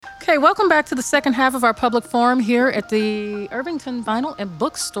Okay, welcome back to the second half of our public forum here at the Irvington Vinyl and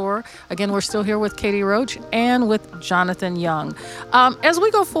Bookstore. Again, we're still here with Katie Roach and with Jonathan Young. As we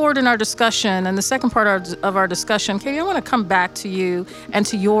go forward in our discussion, and the second part of our discussion, Katie, I want to come back to you and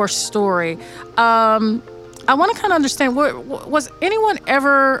to your story. I want to kind of understand, was anyone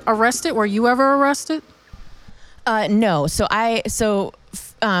ever arrested? Were you ever arrested? No.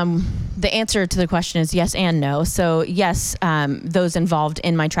 The answer to the question is yes and no. So yes, those involved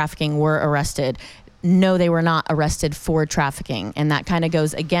in my trafficking were arrested. No, they were not arrested for trafficking. And that kind of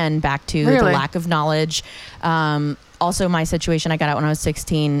goes again back to the lack of knowledge. Also my situation, I got out when I was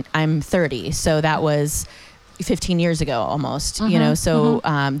 16. I'm 30. So that was 15 years ago almost,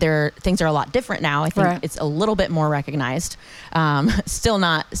 things are a lot different now. I think it's a little bit more recognized. Still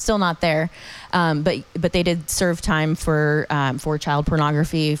not there. But they did serve time for child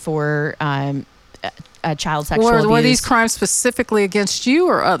pornography, for child sexual abuse. Were these crimes specifically against you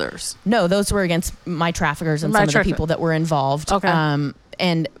or others? No, those were against my traffickers and some of the people that were involved. Okay.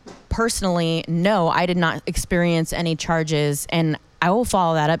 And personally, no, I did not experience any charges. And I will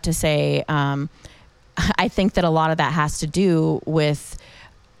follow that up to say, I think that a lot of that has to do with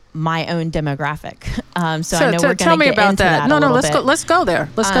my own demographic. So I know we're going to get into that. Tell me about that. No, let's go there.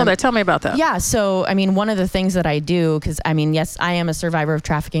 Let's go there. Tell me about that. Yeah. So, I mean, one of the things that I do, because I mean, yes, I am a survivor of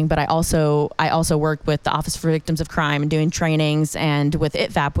trafficking, but I also work with the Office for Victims of Crime and doing trainings, and with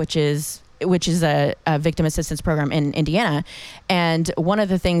ITVAP, which is a victim assistance program in Indiana. And one of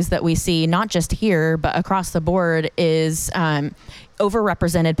the things that we see, not just here, but across the board, is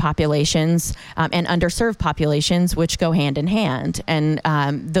overrepresented populations and underserved populations, which go hand in hand. And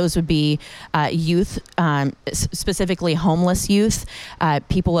those would be youth, specifically homeless youth,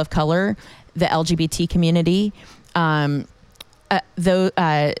 people of color, the LGBT community, those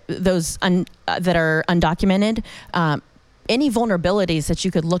that are undocumented, any vulnerabilities that you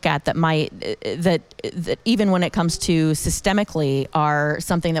could look at that even when it comes to systemically are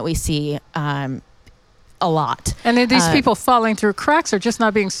something that we see a lot. And are these people falling through cracks or just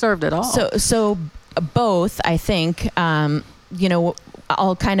not being served at all? So both, I think. I'll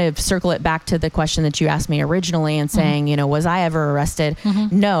kind of circle it back to the question that you asked me originally and saying, was I ever arrested?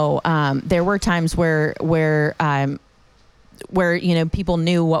 No. There were times where people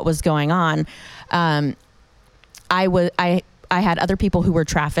knew what was going on. I had other people who were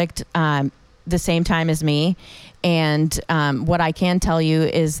trafficked the same time as me. And what I can tell you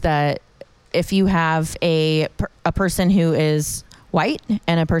is that if you have a person who is white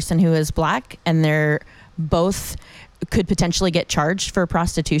and a person who is black, and they're both could potentially get charged for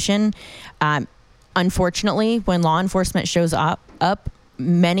prostitution, unfortunately, when law enforcement shows up,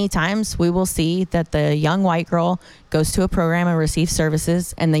 many times we will see that the young white girl goes to a program and receives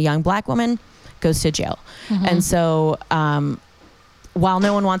services, and the young black woman goes to jail. And so while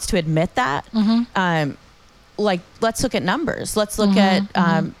no one wants to admit that, let's look at numbers. Let's look at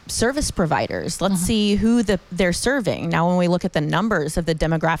service providers. Let's see who they're serving. Now, when we look at the numbers of the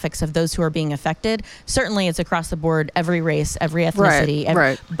demographics of those who are being affected, certainly it's across the board, every race, every ethnicity.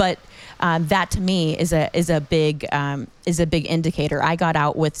 Right. But that to me is a big indicator. I got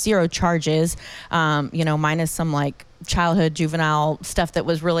out with 0 charges, minus some like childhood juvenile stuff that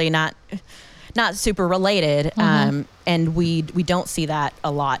was really not super related. And we don't see that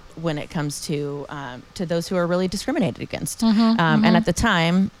a lot when it comes to those who are really discriminated against. And at the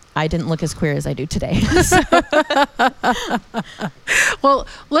time, I didn't look as queer as I do today. Well,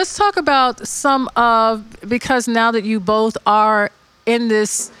 let's talk about because now that you both are in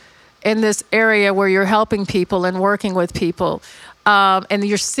this area where you're helping people and working with people, and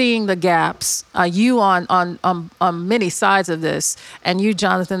you're seeing the gaps, you on many sides of this, and you,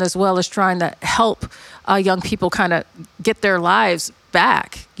 Jonathan, as well, as trying to help young people kind of get their lives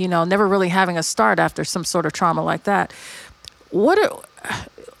back, never really having a start after some sort of trauma like that.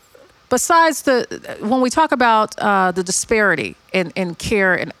 Besides when we talk about the disparity in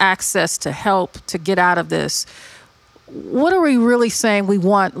care and access to help to get out of this, what are we really saying we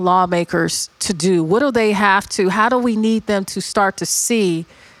want lawmakers to do? What do they have to? How do we need them to start to see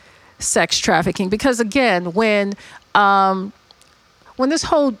sex trafficking? Because again, when this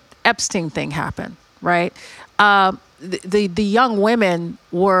whole Epstein thing happened, right? The young women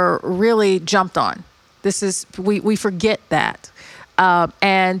were really jumped on. We forget that.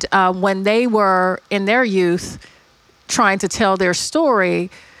 And when they were in their youth trying to tell their story,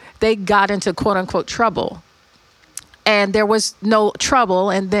 they got into quote unquote trouble. And there was no trouble.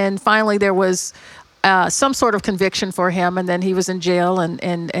 And then finally there was some sort of conviction for him. And then he was in jail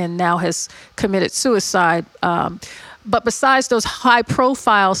and now has committed suicide. But besides those high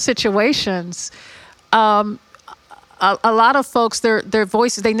profile situations, a lot of folks, their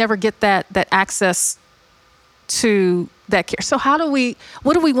voices, they never get that access to that care. So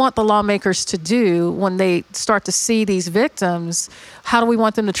what do we want the lawmakers to do when they start to see these victims? How do we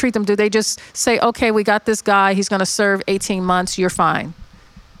want them to treat them? Do they just say, okay, we got this guy, he's going to serve 18 months, you're fine?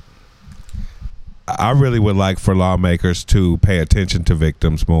 I really would like for lawmakers to pay attention to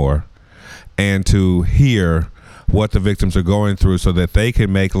victims more and to hear what the victims are going through so that they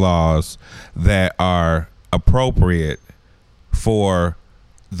can make laws that are appropriate for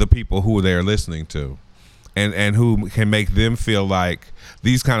the people who they're listening to, and who can make them feel like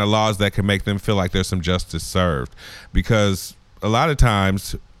these kind of laws that can make them feel like there's some justice served. Because a lot of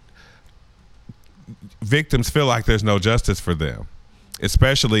times victims feel like there's no justice for them,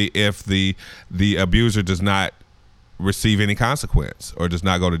 especially if the abuser does not receive any consequence or does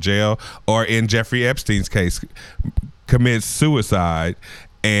not go to jail, or in Jeffrey Epstein's case commits suicide,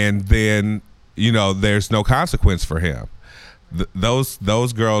 and then there's no consequence for him.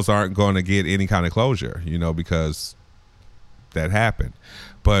 Those girls aren't going to get any kind of closure, because that happened.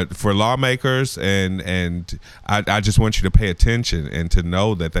 But for lawmakers, and I just want you to pay attention and to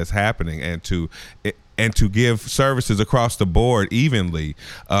know that that's happening, and to give services across the board evenly.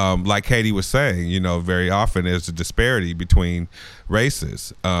 Like Katie was saying, very often there's a disparity between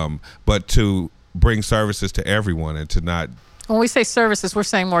races, but to bring services to everyone and to not. When we say services, we're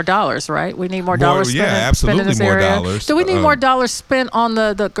saying more dollars, right? We need more dollars spent, absolutely spent in this more area. dollars. Do we need more dollars spent on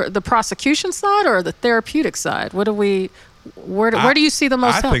the prosecution side or the therapeutic side? Where do you see the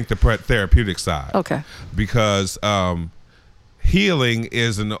most help? I think the therapeutic side. Okay. Because healing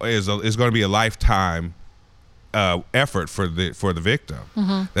is going to be a lifetime effort for the victim.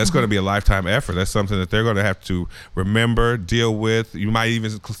 Mm-hmm. That's going to be a lifetime effort. That's something that they're going to have to remember, deal with. You might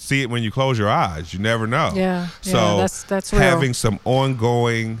even see it when you close your eyes. You never know. Yeah. So that's real. Having some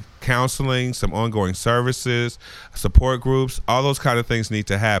ongoing counseling, some ongoing services, support groups, all those kind of things need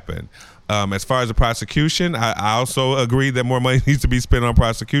to happen. As far as the prosecution, I also agree that more money needs to be spent on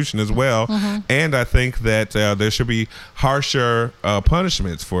prosecution as well. Mm-hmm. And I think that there should be harsher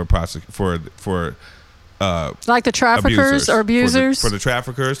punishments for like the traffickers or abusers? For the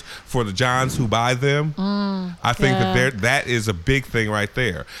traffickers, for the Johns who buy them. I think that is a big thing right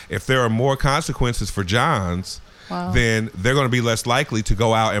there. If there are more consequences for Johns, then they're going to be less likely to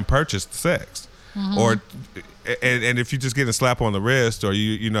go out and purchase the sex. Mm-hmm. And if you just get a slap on the wrist, or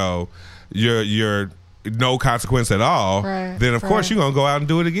you're no consequence at all, then of course you're going to go out and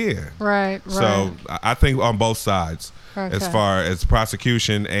do it again. Right. So I think on both sides, as far as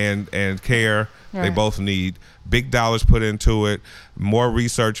prosecution and care, they both need big dollars put into it, more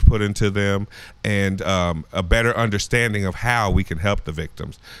research put into them, and a better understanding of how we can help the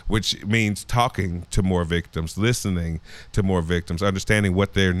victims, which means talking to more victims, listening to more victims, understanding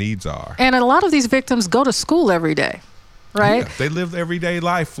what their needs are. And a lot of these victims go to school every day, right? Yeah, they live everyday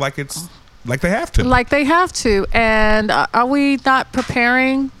life like they have to. Like they have to. And are we not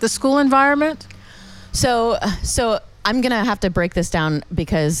preparing the school environment? So I'm going to have to break this down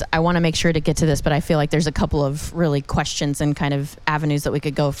because I want to make sure to get to this, but I feel like there's a couple of really questions and kind of avenues that we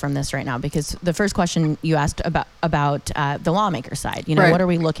could go from this right now. Because the first question you asked about the lawmaker side, what are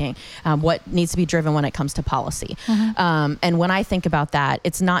we looking, what needs to be driven when it comes to policy? Mm-hmm. And when I think about that,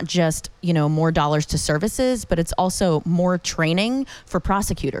 it's not just, more dollars to services, but it's also more training for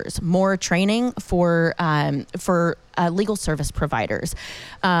prosecutors, more training for legal service providers,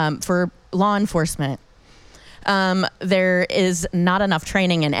 for law enforcement. There is not enough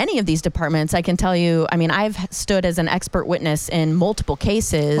training in any of these departments. I can tell you, I've stood as an expert witness in multiple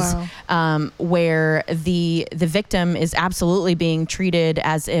cases where the victim is absolutely being treated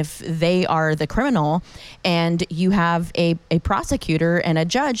as if they are the criminal, and you have a prosecutor and a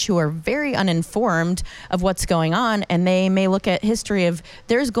judge who are very uninformed of what's going on, and they may look at history of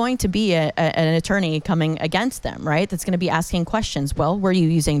there's going to be an attorney coming against them, right? That's going to be asking questions. Well, were you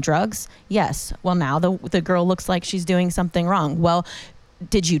using drugs? Yes. Well, now the girl looks like she's doing something wrong. Well,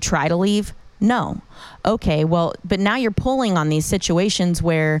 did you try to leave? No. Okay, well, but now you're pulling on these situations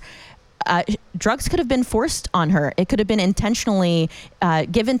where drugs could have been forced on her. It could have been intentionally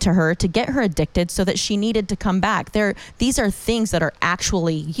given to her to get her addicted so that she needed to come back. These are things that are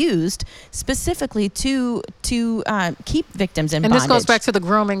actually used specifically to keep victims in bondage. And this goes back to the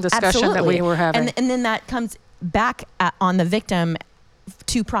grooming discussion that we were having. And then that comes back on the victim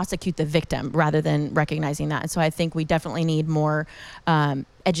to prosecute the victim rather than recognizing that. And so I think we definitely need more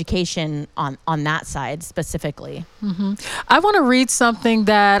education on that side specifically. Mm-hmm. I want to read something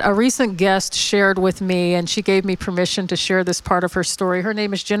that a recent guest shared with me, and she gave me permission to share this part of her story. Her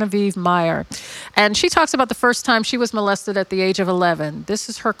name is Genevieve Meyer, and she talks about the first time she was molested at the age of 11. This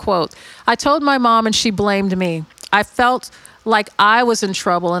is her quote. "I told my mom and she blamed me. I felt like I was in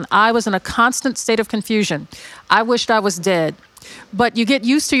trouble and I was in a constant state of confusion. I wished I was dead. But you get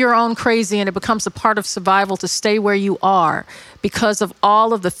used to your own crazy and it becomes a part of survival to stay where you are because of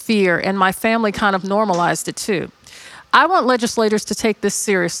all of the fear. And my family kind of normalized it too. I want legislators to take this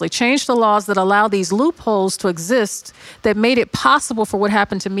seriously, change the laws that allow these loopholes to exist that made it possible for what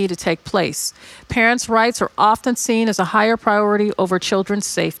happened to me to take place. Parents' rights are often seen as a higher priority over children's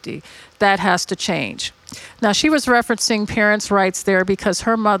safety. That has to change. Now, she was referencing parents' rights there because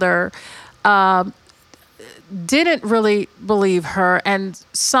her mother didn't really believe her and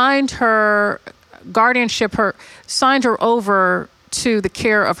signed her guardianship, signed her over to the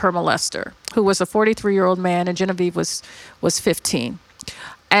care of her molester, who was a 43-year-old man, and Genevieve was 15.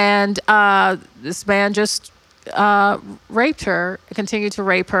 And this man just raped her, continued to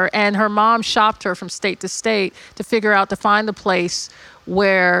rape her, and her mom shopped her from state to state to find the place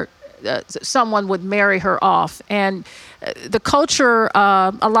where someone would marry her off. And the culture,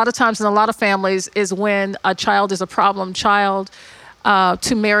 a lot of times in a lot of families, is when a child is a problem child,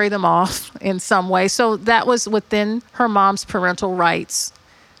 to marry them off in some way. So that was within her mom's parental rights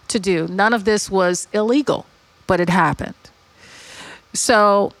to do. None of this was illegal, but it happened.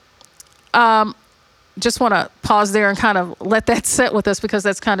 So just want to pause there and kind of let that sit with us because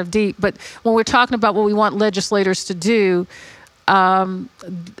that's kind of deep. But when we're talking about what we want legislators to do,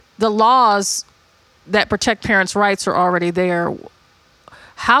 the laws that protect parents' rights are already there.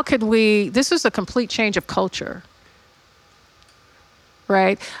 How could this is a complete change of culture,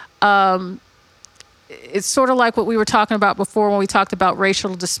 right? It's sort of like what we were talking about before when we talked about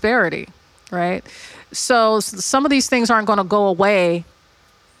racial disparity, right? So some of these things aren't going to go away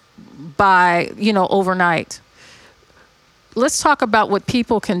by, overnight. Let's talk about what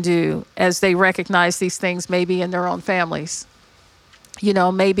people can do as they recognize these things maybe in their own families.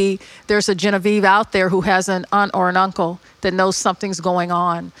 Maybe there's a Genevieve out there who has an aunt or an uncle that knows something's going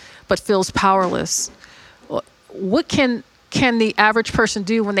on but feels powerless. What can the average person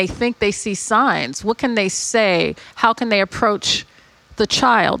do when they think they see signs? What can they say? How can they approach the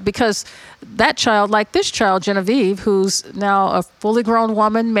child? Because that child, like this child, Genevieve, who's now a fully grown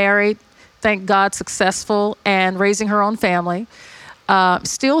woman, married, thank God, successful, and raising her own family,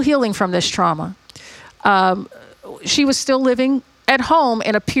 still healing from this trauma. She was still living at home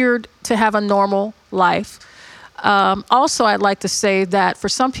and appeared to have a normal life. Also, I'd like to say that for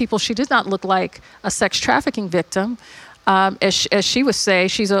some people, she did not look like a sex trafficking victim. As she would say,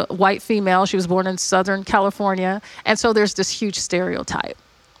 she's a white female. She was born in Southern California. And so there's this huge stereotype,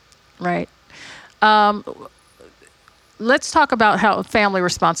 right? Let's talk about how family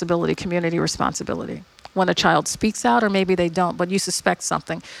responsibility, community responsibility. When a child speaks out, or maybe they don't, but you suspect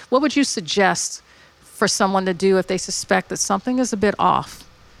something. What would you suggest for someone to do if they suspect that something is a bit off?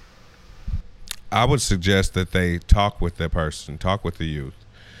 I would suggest that they talk with the person, talk with the youth,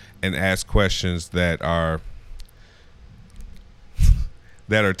 and ask questions that are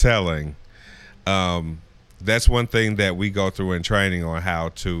telling. That's one thing that we go through in training on how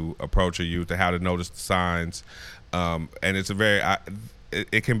to approach a youth and how to notice the signs. And it's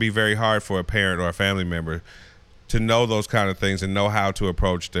it can be very hard for a parent or a family member to know those kind of things and know how to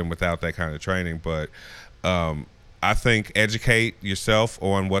approach them without that kind of training. But I think educate yourself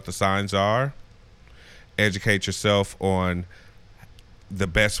on what the signs are. Educate yourself on the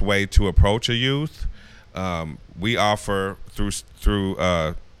best way to approach a youth. We offer through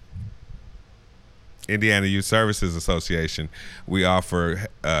Indiana Youth Services Association, we offer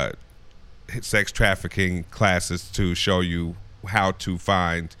sex trafficking classes to show you how to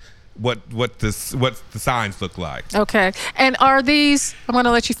find what the signs look like. Okay. And are these, I'm going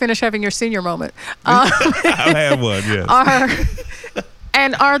to let you finish having your senior moment. I have one, yes.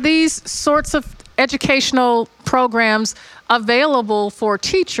 Are these sorts of educational programs available for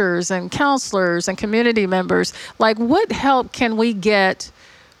teachers and counselors and community members? Like, what help can we get?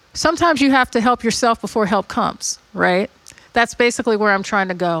 Sometimes you have to help yourself before help comes, right? That's basically where I'm trying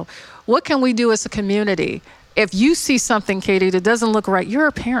to go. What can we do as a community? If you see something, Katie, that doesn't look right, you're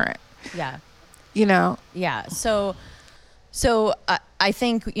a parent. Yeah. Yeah. So I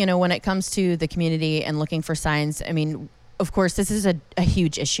think, when it comes to the community and looking for signs, I mean, of course, this is a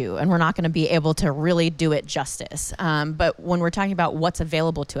huge issue, and we're not going to be able to really do it justice. But when we're talking about what's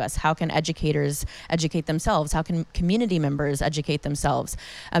available to us, how can educators educate themselves? How can community members educate themselves?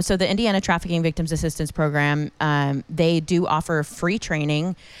 So the Indiana Trafficking Victims Assistance Program, they do offer free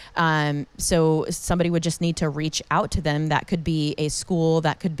training. So somebody would just need to reach out to them. That could be a school,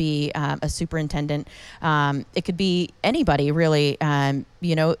 that could be a superintendent. It could be anybody, really,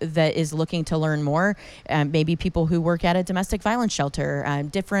 that is looking to learn more. Maybe people who work at a domestic violence shelter,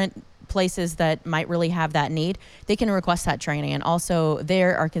 different places that might really have that need, they can request that training. And also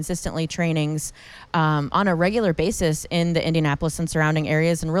there are consistently trainings on a regular basis in the Indianapolis and surrounding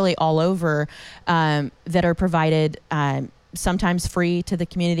areas and really all over that are provided sometimes free to the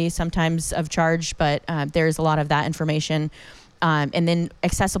community, sometimes of charge, but there's a lot of that information. And then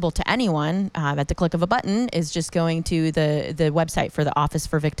accessible to anyone at the click of a button is just going to the website for the Office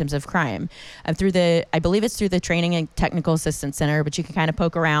for Victims of Crime. I believe it's through the Training and Technical Assistance Center, but you can kind of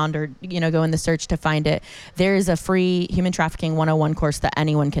poke around or, go in the search to find it. There is a free Human Trafficking 101 course that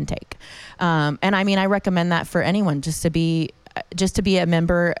anyone can take. And I recommend that for anyone just to be a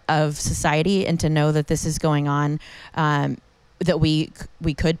member of society and to know that this is going on. That we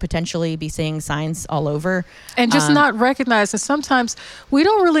could potentially be seeing signs all over. And just not recognize. And sometimes we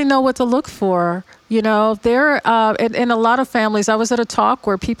don't really know what to look for. There, in a lot of families, I was at a talk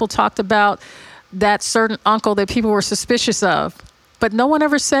where people talked about that certain uncle that people were suspicious of, but no one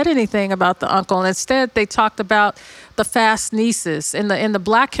ever said anything about the uncle. And instead, they talked about the fast nieces. In the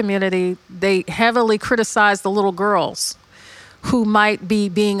Black community, they heavily criticized the little girls who might be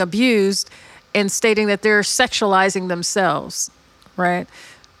being abused and stating that they're sexualizing themselves, right?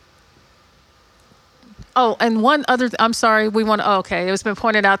 Oh, and one other, I'm sorry, okay. It was been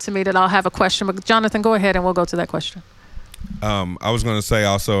pointed out to me that I'll have a question, but Jonathan, go ahead and we'll go to that question. I was going to say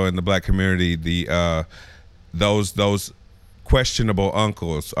also in the Black community, those questionable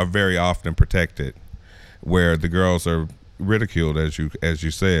uncles are very often protected, where the girls are ridiculed, as you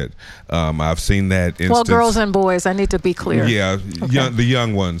said. I've seen that instance. Well, girls and boys, I need to be clear. Yeah, okay. The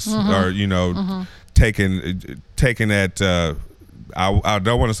young ones are taken at I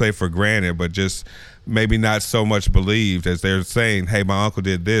don't want to say for granted, but just maybe not so much believed, as they're saying, hey, my uncle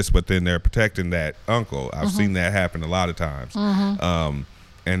did this, but then they're protecting that uncle. I've seen that happen a lot of times.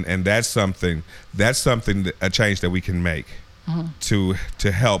 And that's something a change that we can make to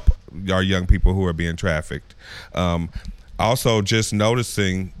help our young people who are being trafficked. Also, just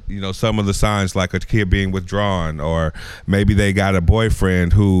noticing, some of the signs, like a kid being withdrawn, or maybe they got a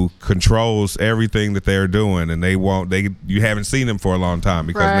boyfriend who controls everything that they're doing, and you haven't seen them for a long time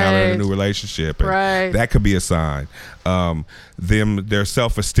because now they're in a new relationship, and that could be a sign. Their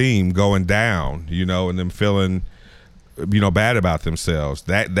self-esteem going down, and them feeling, bad about themselves.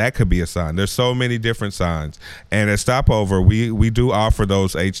 That could be a sign. There's so many different signs, and at Stopover, we do offer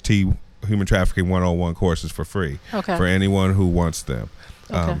those HT Human Trafficking 101 courses for free for anyone who wants them.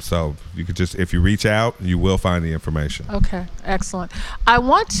 So you could if you reach out, you will find the information. Okay, excellent. I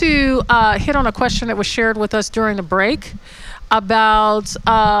want to hit on a question that was shared with us during the break about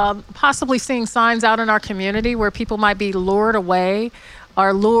possibly seeing signs out in our community where people might be lured away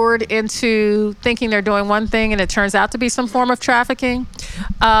or lured into thinking they're doing one thing and it turns out to be some form of trafficking.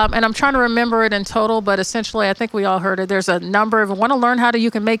 And I'm trying to remember it in total, but essentially I think we all heard it. There's a number of, want to learn how you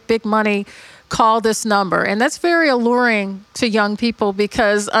can make big money, call this number. And that's very alluring to young people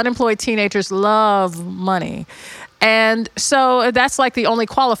because unemployed teenagers love money. And so that's like the only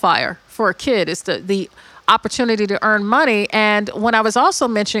qualifier for a kid is the opportunity to earn money. And when I was also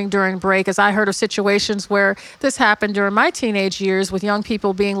mentioning during break, as I heard of situations where this happened during my teenage years with young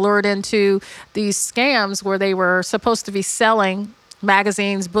people being lured into these scams where they were supposed to be selling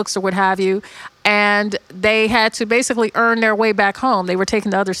magazines, books, or what have you, and they had to basically earn their way back home. They were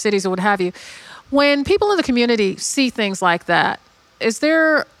taken to other cities or what have you. When people in the community see things like that, is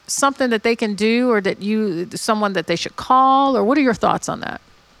there something that they can do or someone that they should call, or what are your thoughts on that?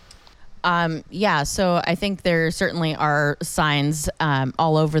 So I think there certainly are signs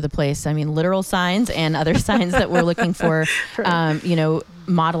all over the place. I mean, literal signs and other signs that we're looking for.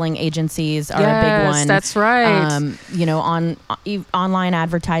 Modeling agencies are a big one. That's right. On online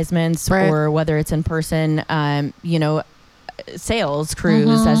advertisements or whether it's in person, sales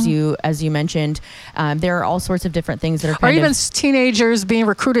crews, as you mentioned. There are all sorts of different things that are or even teenagers being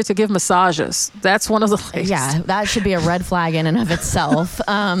recruited to give massages. That's one of the things. Yeah, that should be a red flag in and of itself.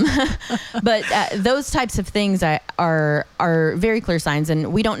 But those types of things are very clear signs,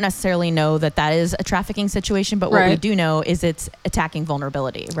 and we don't necessarily know that is a trafficking situation, but what we do know is it's attacking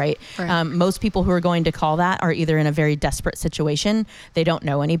vulnerability, right? Most people who are going to call that are either in a very desperate situation, they don't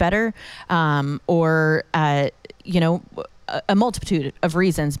know any better, or a multitude of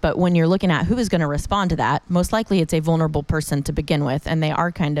reasons, but when you're looking at who is going to respond to that, most likely it's a vulnerable person to begin with, and they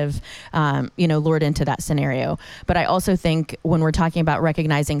are kind of, lured into that scenario. But I also think when we're talking about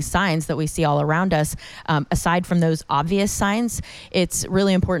recognizing signs that we see all around us, aside from those obvious signs, it's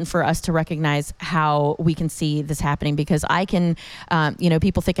really important for us to recognize how we can see this happening, because I can,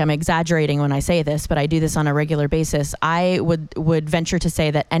 people think I'm exaggerating when I say this, but I do this on a regular basis. I would venture to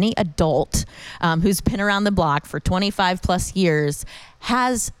say that any adult who's been around the block for 25 plus years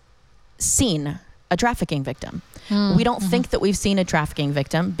has seen a trafficking victim. We don't think that we've seen a trafficking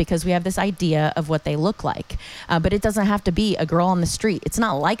victim because we have this idea of what they look like. But it doesn't have to be a girl on the street. It's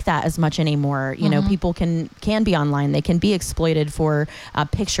not like that as much anymore. You know, people can be online. They can be exploited for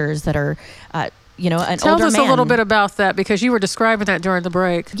pictures that are, an older man. Tell us a little bit about that, because you were describing that during the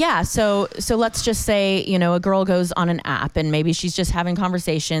break. Yeah. So let's just say, a girl goes on an app and maybe she's just having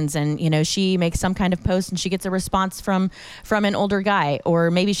conversations and, she makes some kind of post and she gets a response from an older guy, or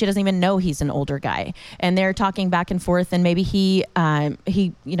maybe she doesn't even know he's an older guy, and they're talking back and forth, and maybe he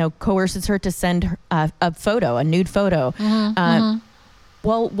coerces her to send a photo, a nude photo.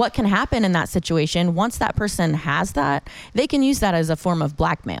 Well, what can happen in that situation, once that person has that, they can use that as a form of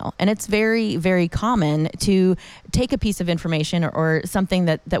blackmail. And it's very, very common to take a piece of information or something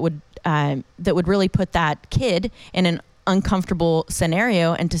that would really put that kid in an uncomfortable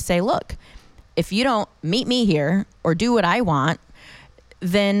scenario, and to say, look, if you don't meet me here or do what I want,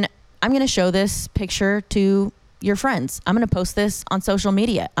 then I'm going to show this picture to your friends. I'm going to post this on social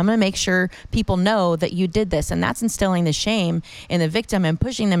media. I'm going to make sure people know that you did this. And that's instilling the shame in the victim and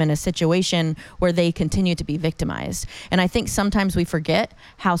pushing them in a situation where they continue to be victimized. And I think sometimes we forget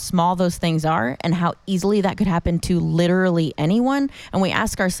how small those things are and how easily that could happen to literally anyone. And we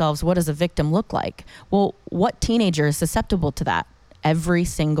ask ourselves, what does a victim look like? Well, what teenager is susceptible to that? Every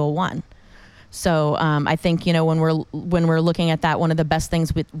single one. So I think, when we're looking at that, one of the best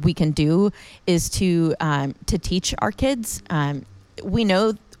things we can do is to teach our kids.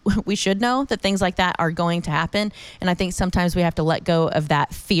 We should know that things like that are going to happen. And I think sometimes we have to let go of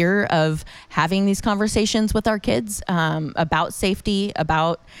that fear of having these conversations with our kids about safety,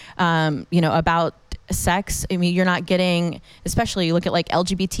 about sex. I mean, you're not getting, especially you look at like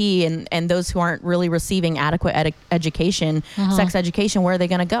LGBT and those who aren't really receiving adequate education, sex education, where are they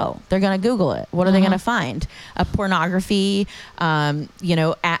going to go? They're going to Google it. What are they going to find? Pornography,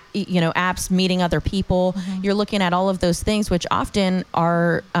 apps, meeting other people. You're looking at all of those things, which often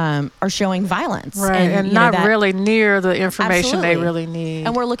are showing violence. Right. And not really near the information they really need.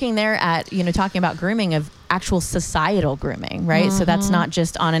 And we're looking there at, talking about grooming of actual societal grooming, right? So that's not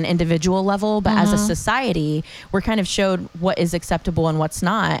just on an individual level, but as a society, we're kind of showed what is acceptable and what's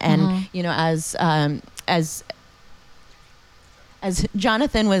not. And, as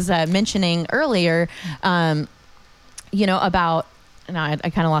Jonathan was mentioning earlier, about, now I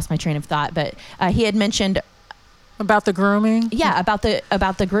kind of lost my train of thought, but he had mentioned about the grooming. Yeah, about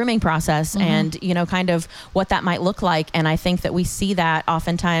the grooming process and, kind of what that might look like. And I think that we see that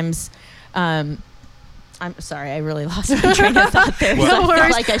oftentimes. I'm sorry, I really lost my train of thought there. Well, no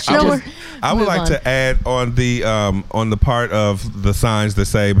worries. I would like to add on the part of the signs that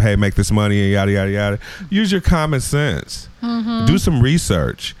say, "Hey, make this money," and yada yada yada. Use your common sense. Do some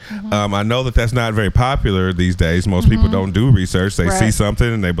research. I know that's not very popular these days. Most people don't do research. They see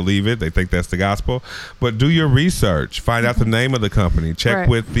something and they believe it. They think that's the gospel. But do your research. Find out the name of the company. Check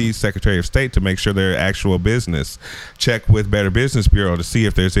with the Secretary of State to make sure they're actual business. Check with Better Business Bureau to see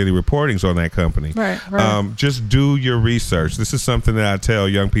if there's any reportings on that company. Just do your research. This is something that I tell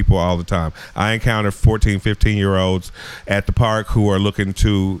young people all the time. I encounter 14, 15-year-olds at the park who are looking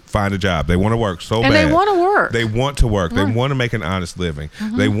to find a job. They want to work so bad. And they want to work. They want to work. They want to make an honest living.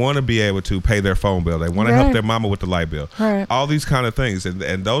 They want to be able to pay their phone bill. They want to help their mama with the light bill. All these kind of things.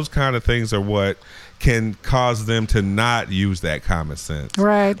 And those kind of things are what can cause them to not use that common sense.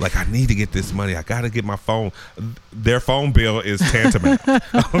 Like, I need to get this money. I got to get my phone. Their phone bill is tantamount.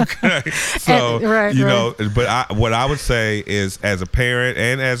 Okay. So, but what I would say is, as a parent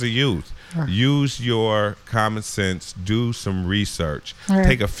and as a youth, use your common sense, do some research,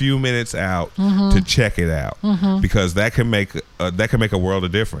 take a few minutes out to check it out, because that can make a world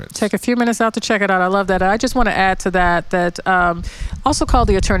of difference. Take a few minutes out to check it out. I love that. I just want to add to that also call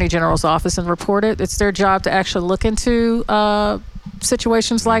the Attorney General's office and report it. It's their job to actually look into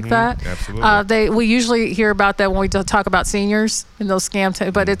situations like that. Absolutely. We usually hear about that when we talk about seniors and those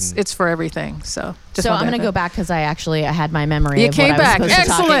scam, but it's for everything. So I'm going to go back because I had my memory of came what I back. was supposed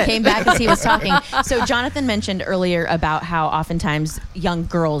to talk. Excellent. It came back as he was talking. So Jonathan mentioned earlier about how oftentimes young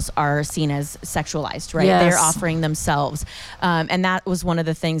girls are seen as sexualized, right? Yes. They're offering themselves. And that was one of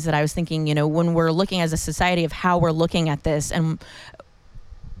the things that I was thinking, when we're looking as a society of how we're looking at this, and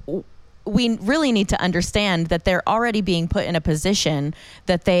we really need to understand that they're already being put in a position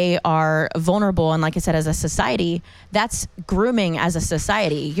that they are vulnerable. And like I said, as a society, that's grooming as a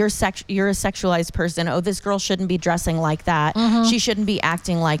society. You're a sexualized person. Oh, this girl shouldn't be dressing like that. She shouldn't be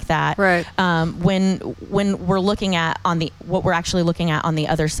acting like that. Right. When we're looking at what we're actually looking at on the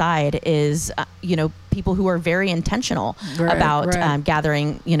other side is, people who are very intentional about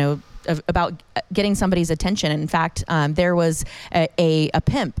gathering, about getting somebody's attention. In fact, there was a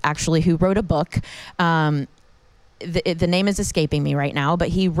pimp actually who wrote a book. The name is escaping me right now, but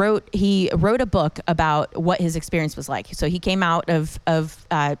he wrote a book about what his experience was like. So he came out of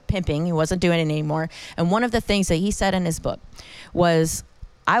pimping. He wasn't doing it anymore. And one of the things that he said in his book was,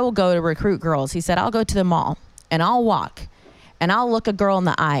 I will go to recruit girls. He said, I'll go to the mall and I'll walk and I'll look a girl in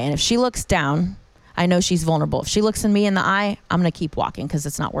the eye. And if she looks down, I know she's vulnerable. If she looks in me in the eye, I'm going to keep walking because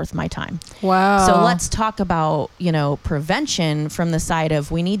it's not worth my time. Wow. So let's talk about, prevention from the side of,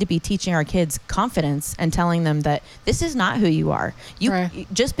 we need to be teaching our kids confidence and telling them that this is not who you are.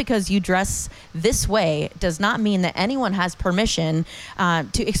 Just because you dress this way does not mean that anyone has permission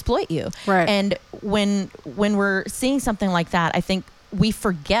to exploit you. Right. And when we're seeing something like that, I think we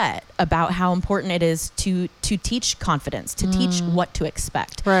forget about how important it is to teach confidence, to teach what to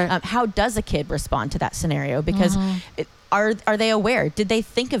expect. Right. How does a kid respond to that scenario? Because are they aware? Did they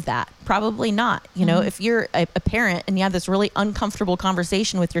think of that? Probably not. If you're a parent and you have this really uncomfortable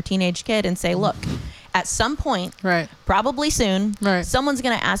conversation with your teenage kid and say, look, at some point, right, probably soon, right, someone's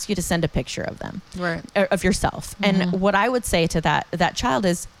going to ask you to send a picture of them, right, of yourself. And what I would say to that child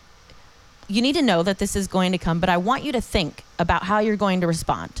is, you need to know that this is going to come, but I want you to think about how you're going to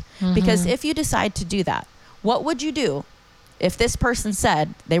respond. Because if you decide to do that, what would you do if this person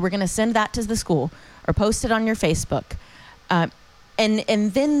said they were going to send that to the school or post it on your Facebook?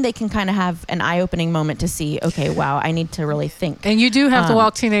 And then they can kind of have an eye-opening moment to see, okay, wow, I need to really think. And you do have to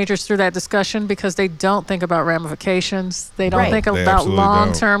walk teenagers through that discussion because they don't think about ramifications. They don't think about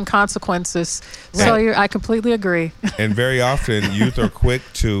long-term consequences. Right. So I completely agree. And very often, youth are quick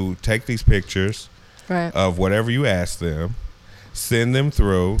to take these pictures of whatever you ask them, send them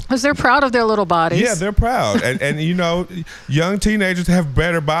through. Because they're proud of their little bodies. Yeah, they're proud. And young teenagers have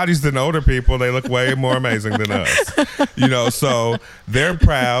better bodies than older people. They look way more amazing than us. So they're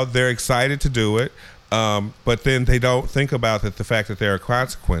proud. They're excited to do it. But then they don't think about the fact that there are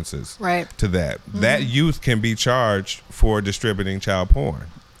consequences to that. That youth can be charged for distributing child porn.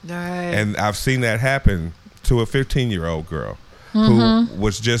 Right. And I've seen that happen to a 15-year-old girl. Who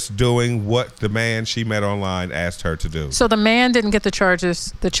was just doing what the man she met online asked her to do. So the man didn't get the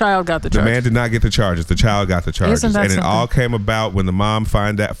charges. The child got the charges. The man did not get the charges. The child got the charges. Isn't that and it all came about when the mom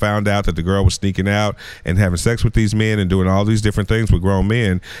found out that the girl was sneaking out and having sex with these men and doing all these different things with grown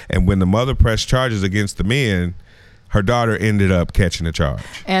men. And when the mother pressed charges against the men, her daughter ended up catching a charge.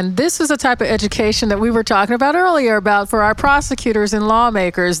 And this is the type of education that we were talking about earlier about for our prosecutors and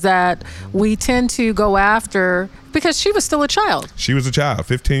lawmakers that we tend to go after because she was still a child. She was a child,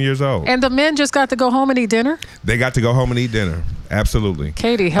 15 years old. And the men just got to go home and eat dinner? They got to go home and eat dinner. Absolutely.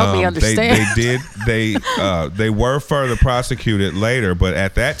 Katie, help me understand. They were further prosecuted later, but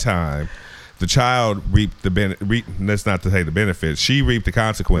at that time, the child reaped that's not to say the benefits. She reaped the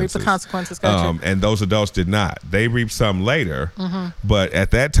consequences. Gotcha. And those adults did not. They reaped some later. But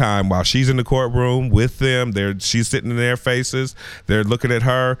at that time, while she's in the courtroom with them, she's sitting in their faces. They're looking at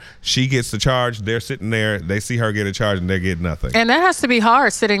her. She gets the charge. They're sitting there. They see her get a charge, and they get nothing. And that has to be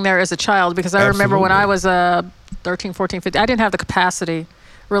hard sitting there as a child because I remember when I was 13, 14, 15, I didn't have the capacity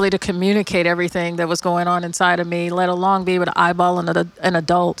really to communicate everything that was going on inside of me, let alone be able to eyeball an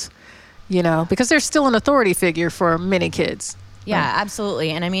adult. Because they're still an authority figure for many kids. Yeah,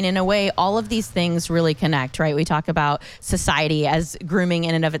 absolutely. And I mean, in a way, all of these things really connect, right? We talk about society as grooming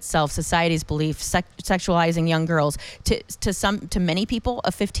in and of itself, society's belief, sexualizing young girls. To many people,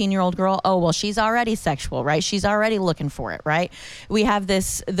 a 15-year-old girl, oh, well, she's already sexual, right? She's already looking for it, right? We have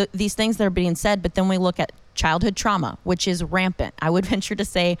these things that are being said, but then we look at childhood trauma, which is rampant. I would venture to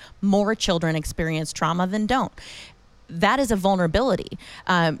say more children experience trauma than don't. That is a vulnerability.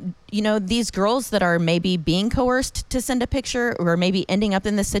 These girls that are maybe being coerced to send a picture or maybe ending up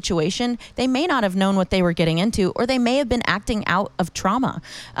in this situation, they may not have known what they were getting into, or they may have been acting out of trauma.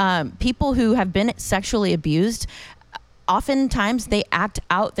 People who have been sexually abused, oftentimes they act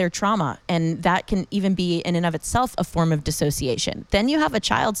out their trauma, and that can even be in and of itself a form of dissociation. Then you have a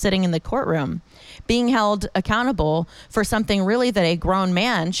child sitting in the courtroom being held accountable for something really that a grown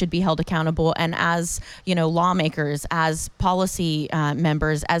man should be held accountable. And as lawmakers, as policy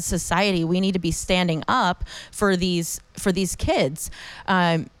members, as society, we need to be standing up for these kids.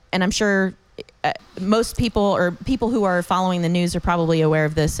 And I'm sure most people or people who are following the news are probably aware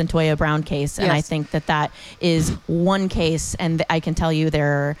of the Cyntoia Brown case. And yes. I think that is one case. And I can tell you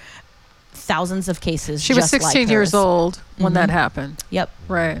there are thousands of cases. She was 16 years old when that happened. Yep.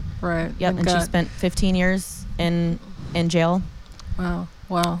 Right. Yep. And she spent 15 years in jail.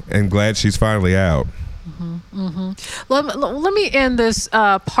 Wow. And glad she's finally out. Let me end this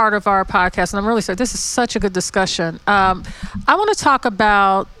part of our podcast. And I'm really sorry. This is such a good discussion. I want to talk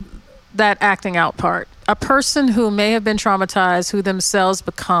about that acting out part. A person who may have been traumatized, who themselves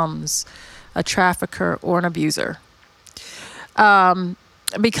becomes a trafficker or an abuser.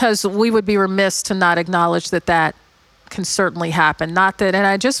 Because we would be remiss to not acknowledge that can certainly happen. Not that, and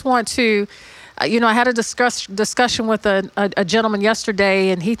I just want to, I had a discussion with a gentleman yesterday,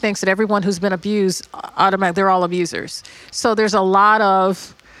 and he thinks that everyone who's been abused, automatically, they're all abusers. So there's a lot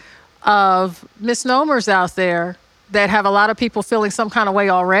of misnomers out there that have a lot of people feeling some kind of way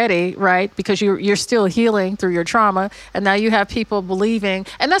already, right? Because you're still healing through your trauma. And now you have people believing,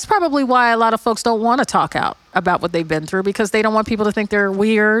 and that's probably why a lot of folks don't want to talk out about what they've been through, because they don't want people to think they're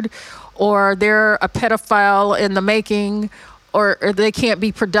weird or they're a pedophile in the making, or they can't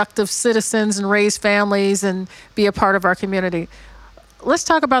be productive citizens and raise families and be a part of our community. Let's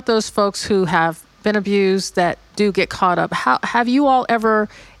talk about those folks who have been abused that do get caught up. How have you all ever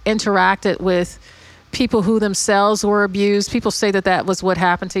interacted with people who themselves were abused? People say that was what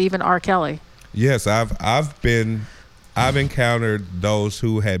happened to even R. Kelly. Yes, I've encountered those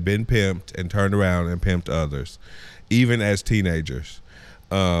who had been pimped and turned around and pimped others, even as teenagers.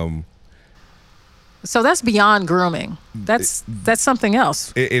 So that's beyond grooming. That's something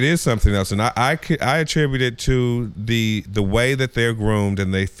else. It is something else, and I attribute it to the way that they're groomed,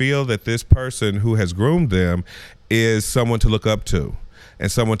 and they feel that this person who has groomed them is someone to look up to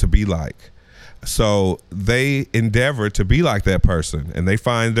and someone to be like. So they endeavor to be like that person, and they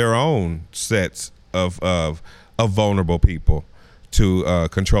find their own sets of vulnerable people to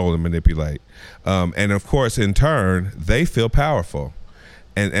control and manipulate. And of course, in turn, they feel powerful.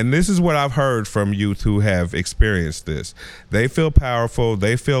 And this is what I've heard from youth who have experienced this. They feel powerful.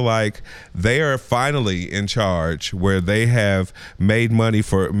 They feel like they are finally in charge, where they have made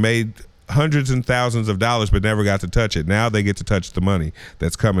hundreds and thousands of dollars but never got to touch it. Now they get to touch the money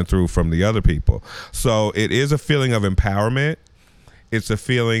that's coming through from the other people. So it is a feeling of empowerment. It's a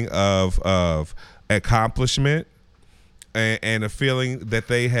feeling of accomplishment, and a feeling that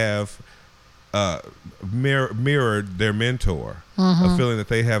they have mirrored their mentor. A feeling that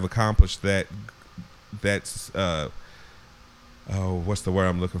they have accomplished that's what's the word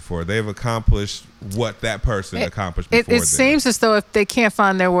I'm looking for? They've accomplished what that person accomplished before. It seems as though if they can't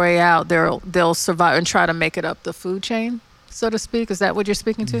find their way out, they'll survive and try to make it up the food chain, so to speak. Is that what you're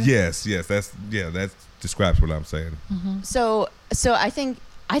speaking to? Yes. That describes what I'm saying. So I think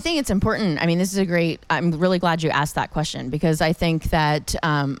it's important. I mean, this is I'm really glad you asked that question, because I think that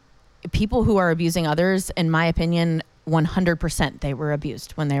people who are abusing others, in my opinion, 100% they were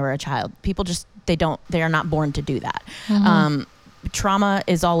abused when they were a child. People they are not born to do that. Trauma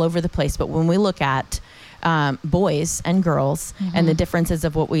is all over the place, but when we look at boys and girls and the differences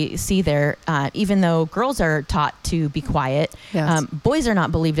of what we see there, even though girls are taught to be quiet, yes. Boys are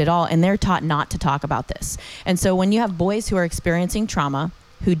not believed at all, and they're taught not to talk about this. And so when you have boys who are experiencing trauma,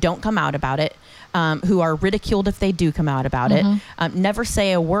 who don't come out about it, who are ridiculed if they do come out about it, never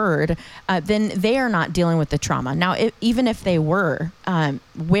say a word, then they are not dealing with the trauma. Now, even if they were,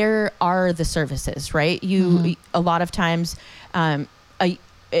 where are the services, right? A lot of times,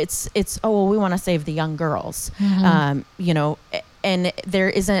 it's we want to save the young girls, and there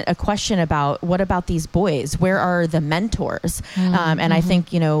isn't a question about what about these boys? Where are the mentors? And I think,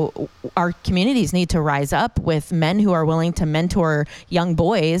 our communities need to rise up with men who are willing to mentor young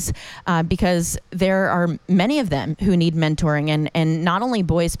boys, because there are many of them who need mentoring, and not only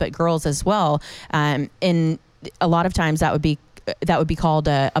boys, but girls as well. In a lot of times that would be called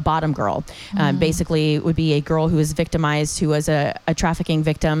a bottom girl. Basically, it would be a girl who is victimized, who is a trafficking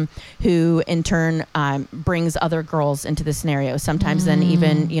victim, who in turn brings other girls into the scenario. Sometimes then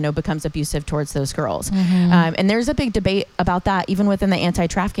even, becomes abusive towards those girls. And there's a big debate about that even within the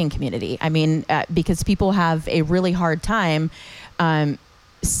anti-trafficking community. I mean, because people have a really hard time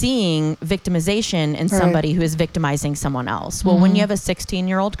seeing victimization in somebody who is victimizing someone else. Well, when you have a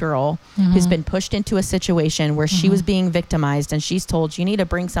 16-year-old girl who's been pushed into a situation where she was being victimized, and she's told, you need to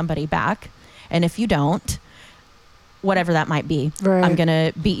bring somebody back, and if you don't, whatever that might be, I'm going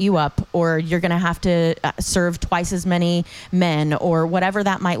to beat you up, or you're going to have to serve twice as many men, or whatever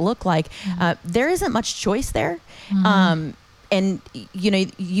that might look like. There isn't much choice there. And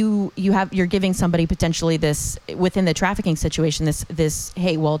you're giving somebody potentially this within the trafficking situation, this,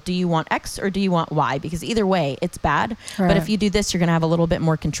 hey, well, do you want X or do you want Y? Because either way, it's bad. Right. But if you do this, you're going to have a little bit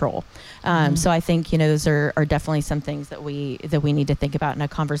more control. So I think, those are definitely some things that we need to think about, in a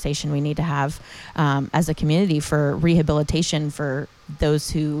conversation we need to have as a community for rehabilitation for those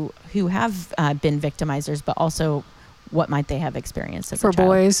who have been victimizers, but also what might they have experienced as for a child.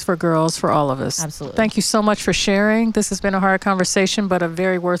 boys, for girls, for all of us. Absolutely. Thank you so much for sharing. This has been a hard conversation, but a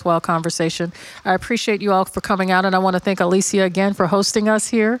very worthwhile conversation. I appreciate you all for coming out, and I want to thank Alicia again for hosting us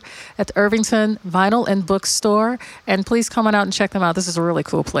here at the Irvington Vinyl and Bookstore. And please come on out and check them out. This is a really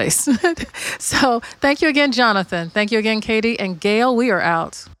cool place. So thank you again, Jonathan. Thank you again, Katie. And Gail, we are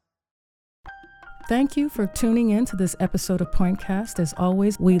out. Thank you for tuning in to this episode of Pointcast. As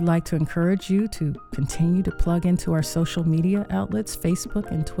always, we'd like to encourage you to continue to plug into our social media outlets, Facebook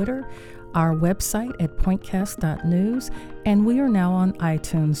and Twitter, our website at pointcast.news, and we are now on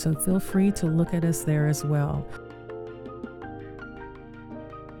iTunes, so feel free to look at us there as well.